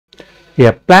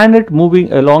A planet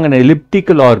moving along an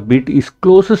elliptical orbit is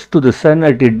closest to the Sun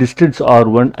at a distance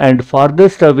r1 and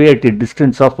farthest away at a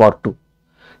distance of r2.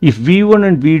 If v1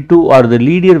 and v2 are the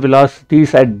linear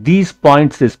velocities at these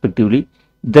points respectively,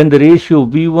 then the ratio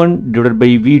v1 divided by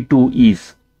v2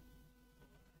 is.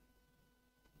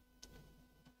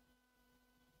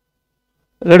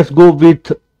 Let us go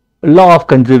with law of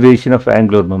conservation of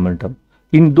angular momentum.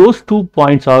 In those 2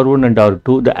 points r1 and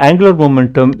r2, the angular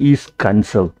momentum is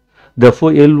conserved.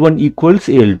 Therefore, L1 equals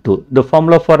L2. The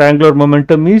formula for angular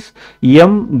momentum is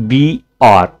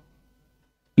mvr.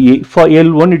 For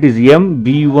L1 it is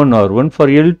mv1r1. For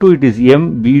L2 it is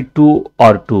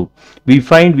mv2r2. We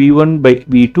find v1 by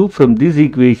v2 from this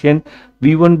equation.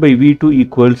 v1 by v2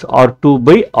 equals r2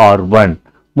 by r1.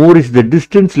 More is the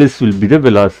distance, less will be the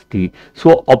velocity.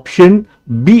 So option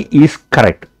B is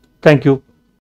correct. Thank you.